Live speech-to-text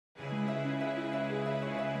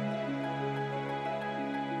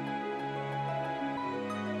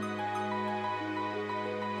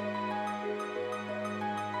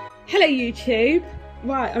Hello YouTube.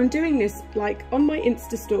 Right, I'm doing this like on my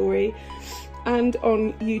Insta story and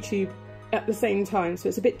on YouTube at the same time, so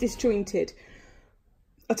it's a bit disjointed.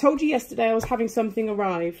 I told you yesterday I was having something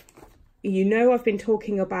arrive. You know, I've been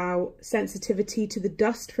talking about sensitivity to the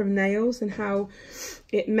dust from nails and how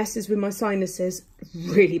it messes with my sinuses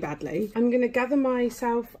really badly. I'm going to gather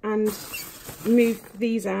myself and move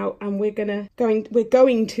these out, and we're going to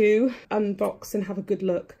unbox and have a good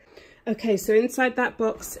look. Okay, so inside that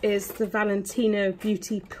box is the Valentino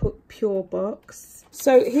Beauty Pure box.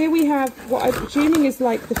 So here we have what I'm presuming is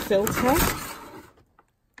like the filter.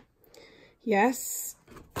 Yes.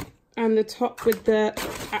 And the top with the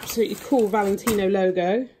absolutely cool Valentino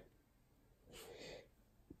logo.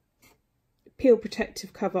 Peel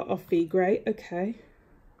protective cover off V-Grey. Okay.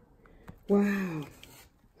 Wow.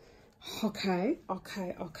 Okay.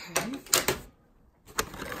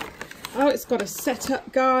 Oh, it's got a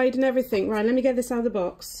setup guide and everything. Right, let me get this out of the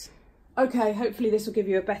box. Okay, hopefully this will give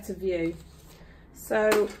you a better view.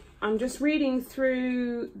 So I'm just reading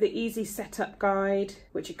through the easy setup guide,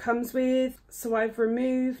 which it comes with. So I've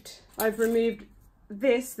removed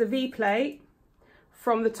this, the V plate,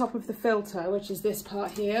 from the top of the filter, which is this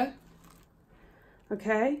part here.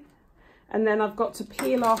 Okay, and then I've got to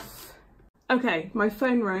peel off. Okay, my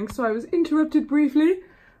phone rang, so I was interrupted briefly.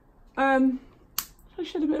 I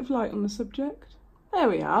shed a bit of light on the subject. There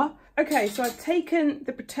we are. Okay, so I've taken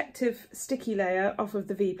the protective sticky layer off of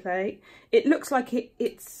the V-plate. It looks like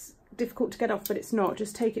it's difficult to get off, but it's not.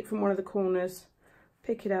 Just take it from one of the corners,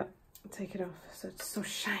 pick it up, take it off. So it's so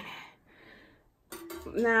shiny.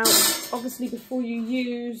 Now, obviously before you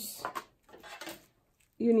use,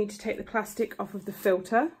 you need to take the plastic off of the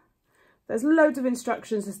filter. There's loads of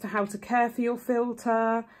instructions as to how to care for your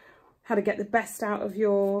filter, how to get the best out of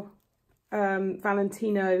your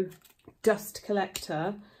Valentino dust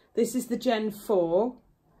collector. This is the Gen 4.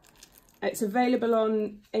 It's available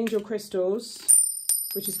on Angel Crystals,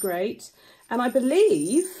 which is great. And I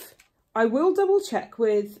believe, I will double check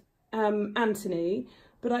with Anthony,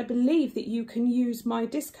 but I believe that you can use my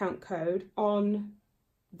discount code on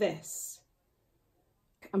this.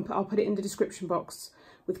 I'll put it in the description box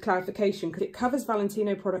with clarification, because it covers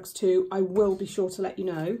Valentino products too. I will be sure to let you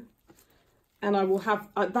know. And I will have,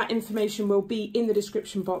 that information will be in the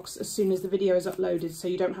description box as soon as the video is uploaded, so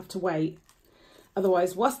you don't have to wait.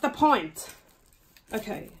 Otherwise, what's the point?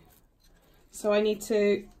 Okay, so I need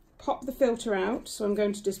to pop the filter out. So I'm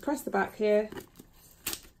going to just press the back here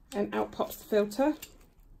and out pops the filter.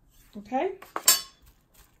 Okay.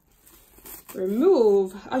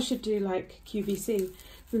 Remove, I should do like QVC.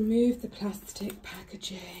 Remove the plastic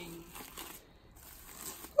packaging.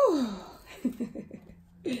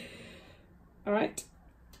 All right,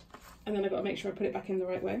 and then I've got to make sure I put it back in the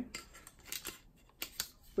right way,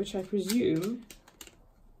 which I presume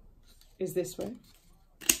is this way.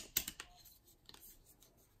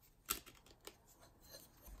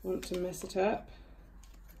 Want to mess it up.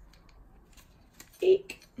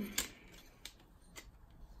 Eek.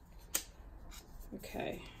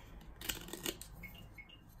 Okay.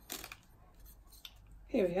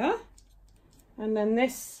 Here we are. And then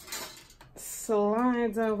this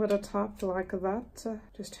slides over the top like that.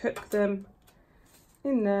 Just hook them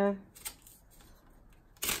in there.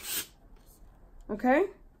 Okay.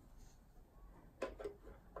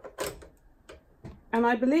 And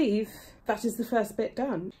I believe that is the first bit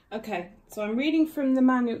done. Okay, so I'm reading from the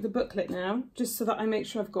manual, the booklet now, just so that I make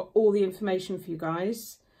sure I've got all the information for you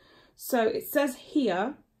guys. So it says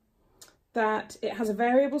here that it has a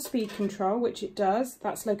variable speed control, which it does.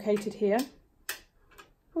 That's located here,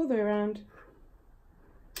 all the way around.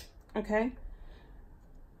 Okay.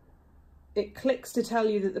 It clicks to tell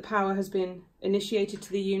you that the power has been initiated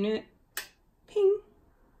to the unit. Ping.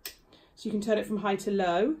 So you can turn it from high to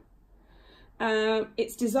low.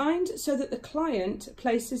 It's designed so that the client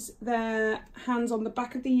places their hands on the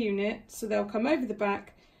back of the unit, so they'll come over the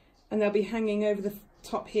back and they'll be hanging over the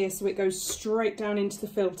top here, so it goes straight down into the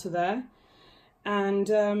filter there. And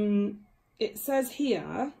it says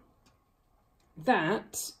here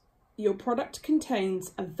that your product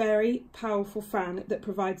contains a very powerful fan that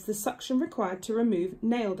provides the suction required to remove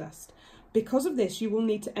nail dust. Because of this, you will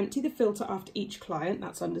need to empty the filter after each client.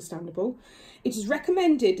 That's understandable. It is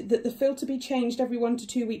recommended that the filter be changed every 1 to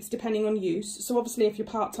 2 weeks depending on use. So obviously if you're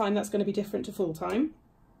part-time, that's going to be different to full-time.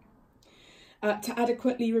 To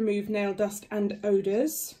adequately remove nail dust and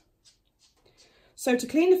odours. So to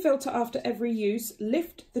clean the filter after every use,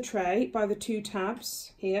 lift the tray by the 2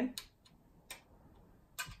 tabs here.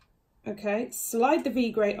 Okay, slide the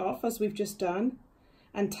V-Grey off as we've just done,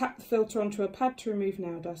 and tap the filter onto a pad to remove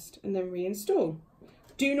nail dust, and then reinstall.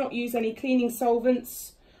 Do not use any cleaning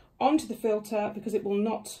solvents onto the filter because it will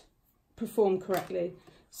not perform correctly.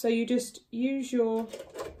 So you just use your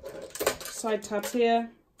side tabs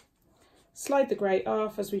here, slide the grate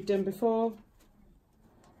off as we've done before,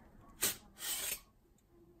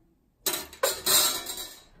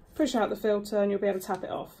 push out the filter and you'll be able to tap it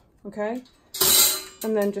off, okay?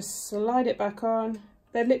 And then just slide it back on.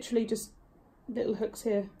 They're literally just little hooks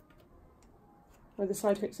here where the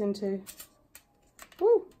side hooks into.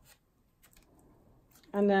 Woo!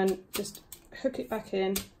 And then just hook it back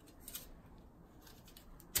in.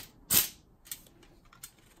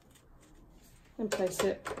 And place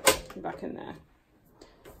it back in there.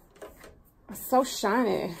 It's so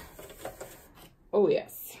shiny. Oh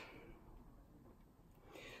yes.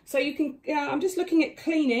 So you can, I'm just looking at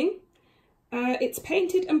cleaning. It's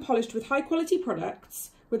painted and polished with high quality products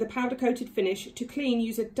with a powder coated finish. To clean,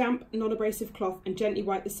 use a damp non-abrasive cloth and gently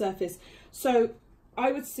wipe the surface. So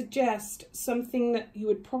I would suggest something that you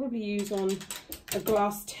would probably use on a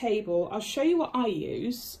glass table. I'll show you what I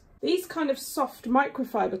use. These kind of soft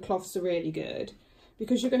microfiber cloths are really good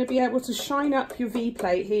because you're going to be able to shine up your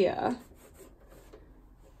V-plate here.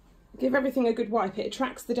 Give everything a good wipe. It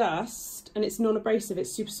attracts the dust and it's non-abrasive,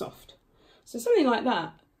 it's super soft. So something like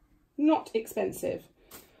that, not expensive.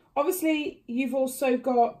 Obviously, you've also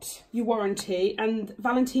got your warranty, and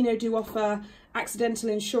Valentino do offer accidental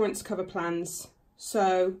insurance cover plans,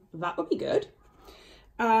 so that would be good.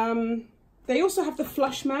 They also have the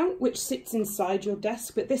flush mount, which sits inside your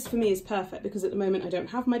desk, but this for me is perfect because at the moment I don't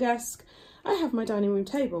have my desk, I have my dining room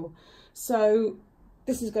table. So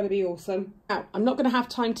this is going to be awesome. Now, I'm not going to have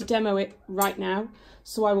time to demo it right now,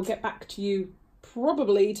 so I will get back to you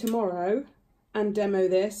probably tomorrow and demo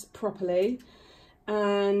this properly.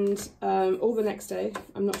 And or the next day,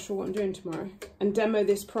 I'm not sure what I'm doing tomorrow, and demo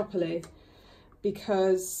this properly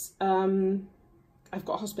because I've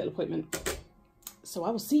got a hospital appointment. So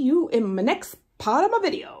I will see you in my next part of my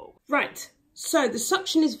video. Right, so the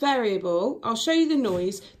suction is variable. I'll show you the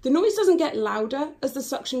noise. The noise doesn't get louder as the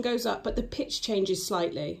suction goes up, but the pitch changes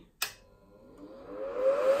slightly.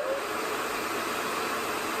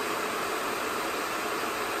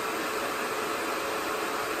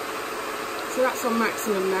 So that's on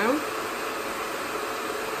maximum now.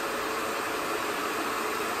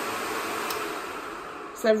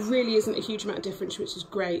 So there really isn't a huge amount of difference, which is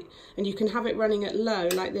great. And you can have it running at low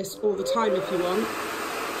like this all the time if you want.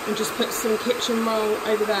 And just put some kitchen roll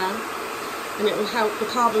over there and it will help, the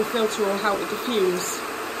carbon filter will help it diffuse.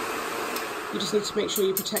 You just need to make sure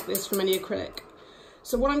you protect this from any acrylic.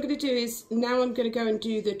 So what I'm going to do is, now I'm going to go and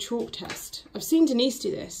do the chalk test. I've seen Denise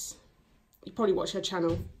do this. You probably watch her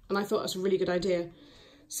channel. And I thought that's a really good idea.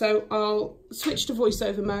 So I'll switch to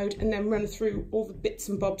voiceover mode and then run through all the bits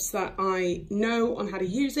and bobs that I know on how to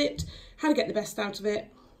use it, how to get the best out of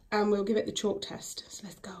it, and we'll give it the chalk test. So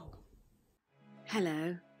let's go.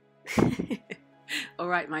 Hello. All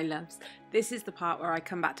right, my loves. This is the part where I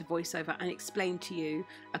come back to voiceover and explain to you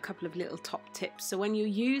a couple of little top tips. So when you're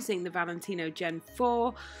using the Valentino Gen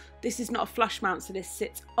 4, this is not a flush mount, so this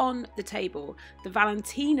sits on the table. The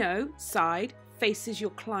Valentino side faces your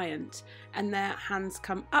client and their hands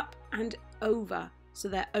come up and over, so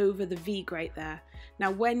they're over the V grate there. Now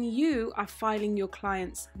when you are filing your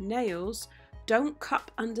client's nails, don't cup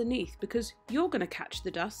underneath because you're going to catch the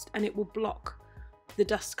dust and it will block the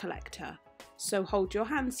dust collector. So hold your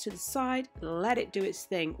hands to the side, let it do its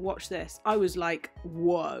thing. Watch this. I was like,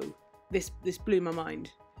 whoa, this blew my mind.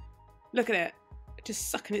 Look at it, just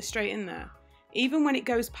sucking it straight in there. Even when it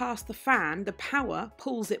goes past the fan, the power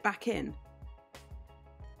pulls it back in.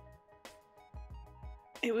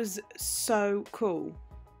 It was so cool.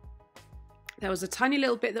 There was a tiny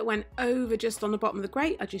little bit that went over just on the bottom of the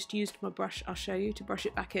grate. I just used my brush, I'll show you, to brush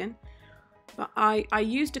it back in. But I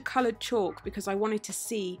used a coloured chalk because I wanted to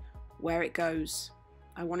see where it goes.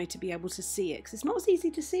 I wanted to be able to see it because it's not as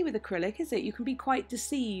easy to see with acrylic, is it? You can be quite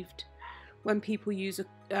deceived when people use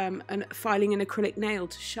filing an acrylic nail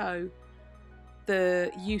to show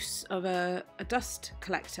the use of a dust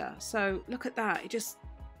collector. So look at that. It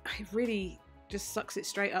really just sucks it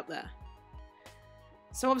straight up there.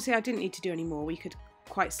 So obviously I didn't need to do any more. We could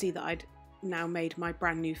quite see that I'd now made my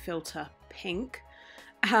brand new filter pink.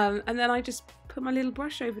 And then I just put my little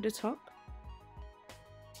brush over the top.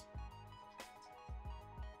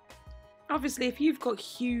 Obviously if you've got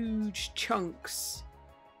huge chunks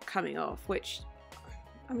coming off, which,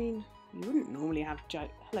 I mean, you wouldn't normally have,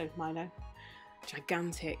 hello Milo,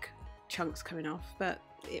 gigantic chunks coming off, but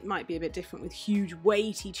it might be a bit different with huge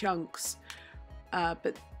weighty chunks.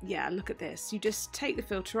 But yeah, look at this. You just take the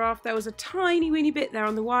filter off. There was a tiny weeny bit there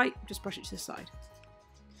on the white. Just brush it to the side.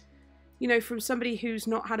 You know, from somebody who's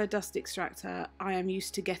not had a dust extractor, I am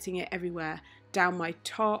used to getting it everywhere. Down my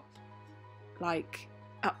top, like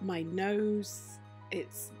up my nose.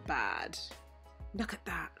 It's bad. Look at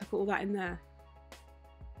that. Look at all that in there.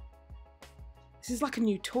 This is like a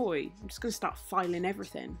new toy. I'm just going to start filing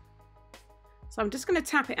everything. So I'm just going to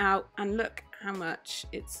tap it out and look how much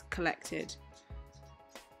it's collected.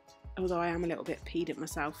 Although I am a little bit peed at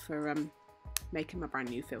myself for making my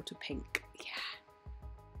brand new filter pink. Yeah.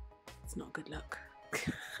 It's not a good look.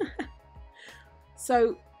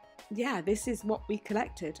 So yeah, this is what we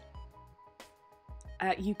collected.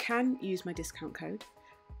 You can use my discount code.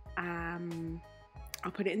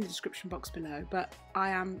 I'll put it in the description box below, but I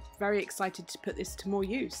am very excited to put this to more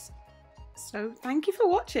use. So thank you for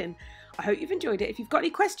watching. I hope you've enjoyed it. If you've got any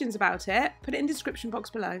questions about it, put it in the description box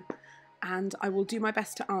below and I will do my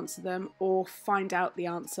best to answer them or find out the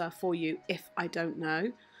answer for you if I don't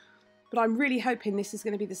know. But I'm really hoping this is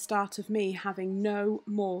going to be the start of me having no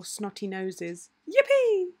more snotty noses.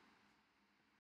 Yippee!